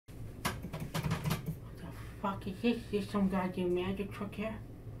fuck is this? Is this some goddamn magic trick here?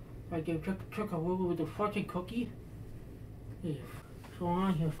 Like they took a little with the fortune cookie? Yeah. So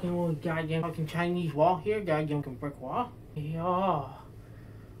on here, stand with a goddamn fucking Chinese wall here, goddamn brick wall. Yeah.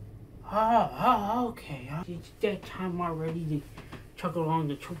 Okay. It's that time already to chug along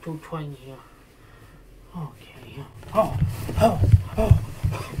the choo-choo train here. Okay. Oh.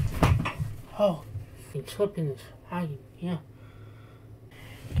 Been slipping, hiding, yeah.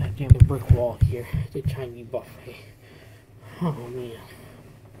 Goddamn the brick wall here, the Chinese buffet. Oh man.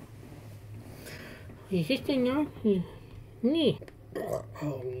 Is this thing on? Me.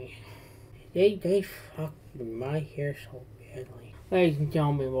 Oh man. They fucked my hair so badly. Ladies and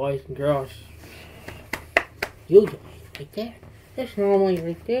gentlemen, boys and girls. Usually right there. That's normally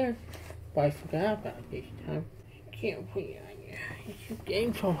right there. But I forgot about it this time. I can't put it on here. It's your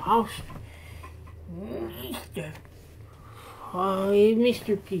game show house.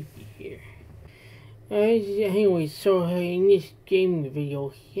 Mr. PP here. Anyway, so in this gaming video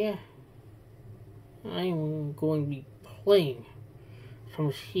here, I'm going to be playing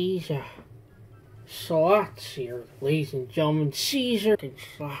some Caesar slots here, ladies and gentlemen. Caesar and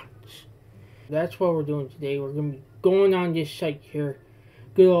slots. That's what we're doing today. We're going to be going on this site here.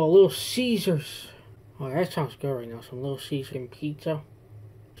 Get a little Caesars. Oh, that sounds good right now. Some Little Caesar and pizza.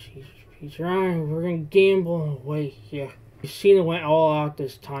 Caesar's pizza. Alright, we're going to gamble away here. You've seen it went all out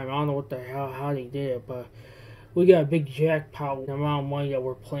this time. I don't know what the hell, how they did it, but we got a big jackpot. The amount of money that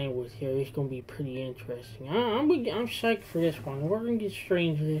we're playing with here, it's going to be pretty interesting. I'm psyched for this one. We're going to get straight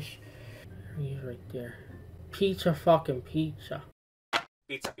into this. He's right there. Pizza fucking pizza.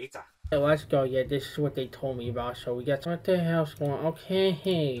 Pizza. Okay, let's go. Yeah, this is what they told me about. So we got what the hell's going on? Okay,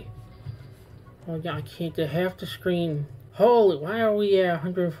 hey. Oh yeah, I can't. They have the screen. Holy, why are we at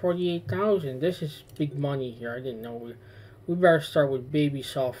 148,000? This is big money here. I didn't know. We better start with Baby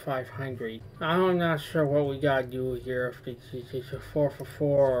Saw 500. I'm not sure what we gotta do here. If it's a 4 for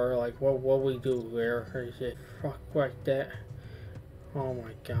 4 or like what we do here. Or is it fuck like that? Oh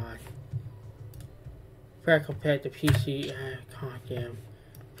my god. PracticalPat, the PC. Goddamn.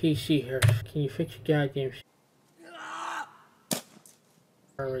 PC here. Can you fix your goddamn shit?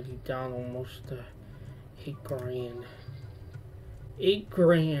 Already down almost 8 grand. 8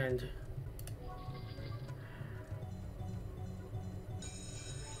 grand.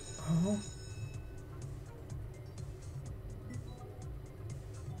 Oh.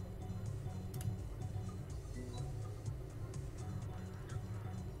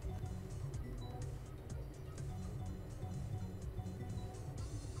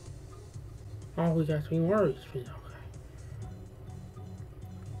 Oh, we got 3 more respins. Okay.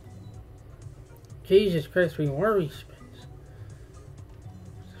 Jesus Christ, 3 more respins.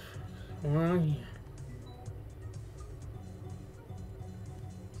 What's going on here?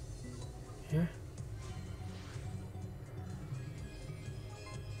 Yeah.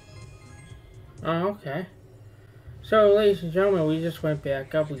 Oh, okay. So, ladies and gentlemen, we just went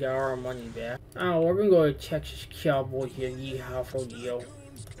back up. We got our money back. Oh, we're gonna go to Texas Cowboy here. Yeehaw for yo.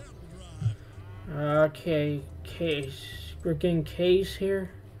 Okay, case. We're getting K's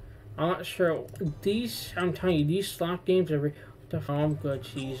here. I'm not sure. These, I'm telling you, these slot games are. I'm good,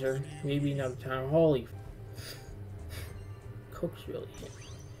 Caesar. Maybe another time. Holy. Cook's really hit.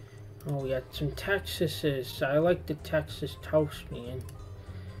 Oh, we got some Texases. I like the Texas toast, man.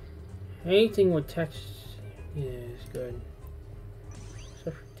 Anything with Texas is good.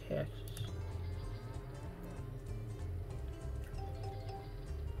 Except for Texas.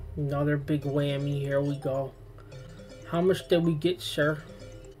 Another big whammy. Here we go. How much did we get, sir?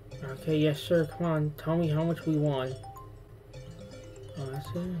 Okay, yes, sir. Come on. Tell me how much we won. Oh, that's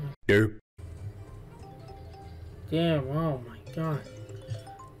it? Nope. Damn, oh my god.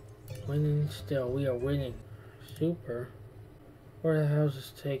 Winning still. We are winning. Super. Where the hell is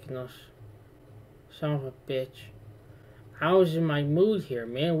this taking us? Son of a bitch. I was in my mood here,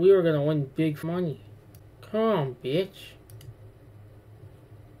 man. We were gonna win big money. Come on, bitch.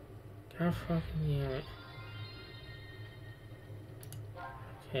 God fucking damn it.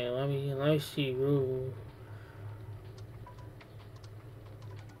 Okay, let me see. Ooh.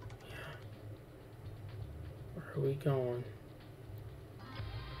 Yeah. Where are we going?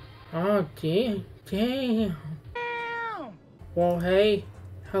 Oh, damn. Well, hey.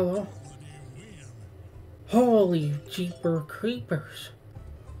 Hello. Holy jeeper creepers.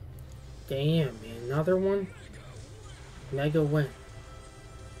 Damn, man. Another one? Mega win.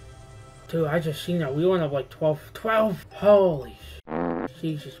 Dude, I just seen that. We went up like 12. Holy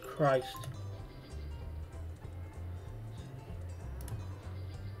Jesus Christ.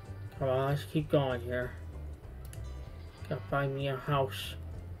 Come on, let's keep going here. Gotta find me a house.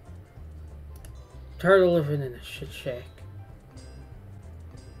 Tired of living in a shit shack.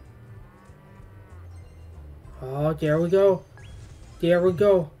 Oh, there we go. There we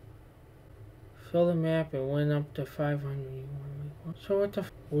go. Fill the map and went up to 500. So what the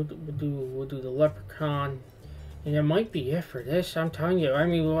we'll do the leprechaun. And it might be it for this. I'm telling you. I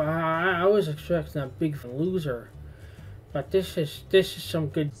mean, I was expecting a big loser. But this is some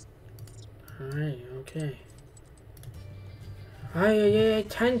good. Alright, okay. Yeah,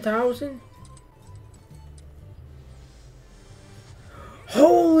 10,000?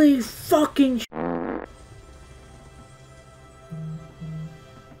 Holy fucking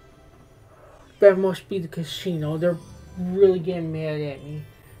that must be the casino. They're really getting mad at me.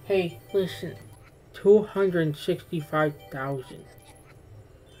 Hey, listen. 265,000.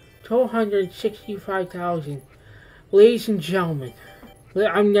 265,000. Ladies and gentlemen,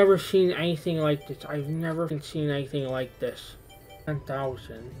 I've never seen anything like this. I've never seen anything like this.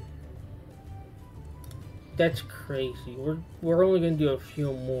 10,000. That's crazy. We're only gonna do a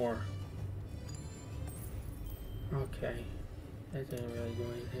few more. Okay. That didn't really do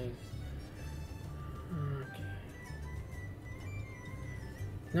anything. Okay.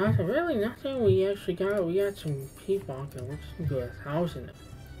 Nothing. We actually got some people. Okay, we're just gonna do 1,000.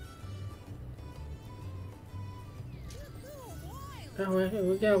 Oh,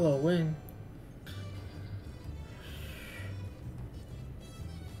 we got a little win.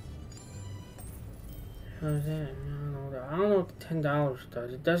 How's that? I don't know what the $10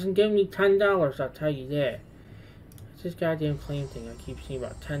 does. It doesn't give me $10, I'll tell you that. It's this goddamn claim thing I keep seeing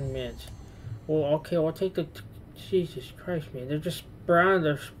about 10 minutes. Well, okay, we'll take the... Jesus Christ, man. They're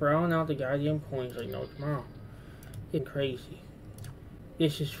sprouting out the goddamn coins like no tomorrow. Getting crazy.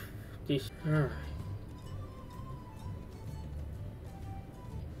 Alright.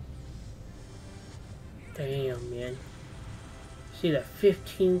 Damn, man. See that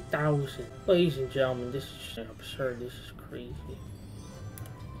 15,000. Ladies and gentlemen, this is absurd. This is crazy.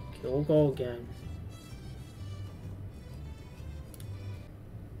 Okay, we'll go again.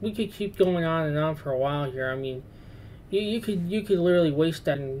 We could keep going on and on for a while here. I mean, you could literally waste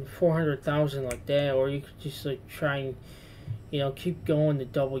that in 400,000 like that, or you could just like try and, you know, keep going to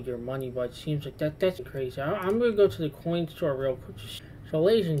double your money. But it seems like that's crazy. I'm gonna go to the coin store real quick. So,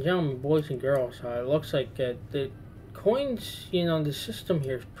 ladies and gentlemen, boys and girls, it looks like the coins, you know, the system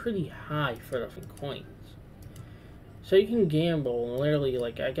here is pretty high for the coins. So you can gamble and literally,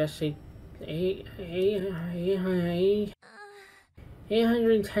 like, I guess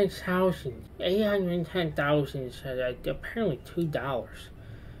 810,000. 810,000 is apparently $2.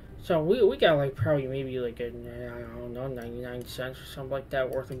 So we got like probably maybe like I don't know, 99 cents or something like that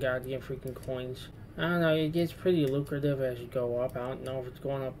worth of goddamn freaking coins. I don't know, it gets pretty lucrative as you go up. I don't know if it's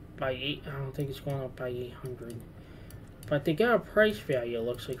going up by 8. I don't think it's going up by 800. But they got a price value, it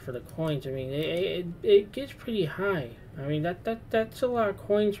looks like, for the coins. I mean, it gets pretty high. I mean, that's a lot of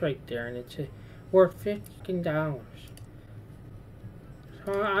coins right there, and it's worth $15.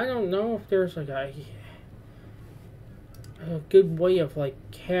 So I don't know if there's like a good way of like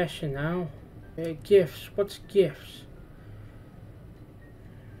cashing out. Gifts. What's gifts?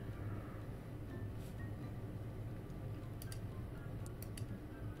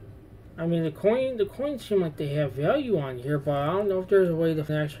 I mean, the coins seem like they have value on here, but I don't know if there's a way to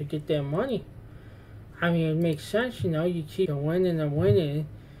actually get that money. I mean, it makes sense, you know, you keep winning and winning,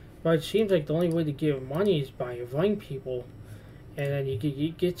 but it seems like the only way to get money is by inviting people, and then you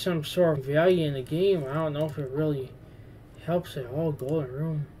get some sort of value in the game. I don't know if it really helps at all. Golden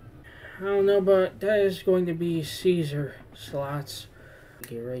room. I don't know, but that is going to be Caesar slots.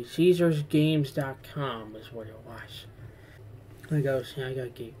 Get right, CaesarsGames.com is what it was. I gotta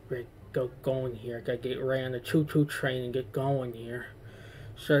get ready. Go going here. I gotta get right on the choo-choo train and get going here.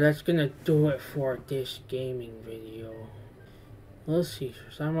 So that's gonna do it for this gaming video. Little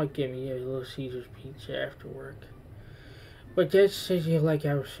Caesars. I might give me a Little Caesars pizza after work. But that's, like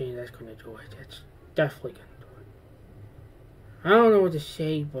I was saying, that's gonna do it. That's definitely gonna do it. I don't know what to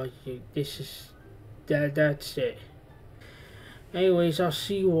say, but that's it. Anyways, I'll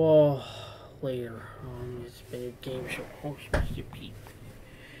see you all later. It's been a game show host, Mr. Pete.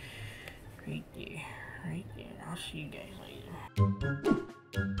 Right there. I'll see you guys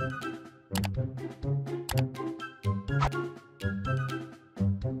later.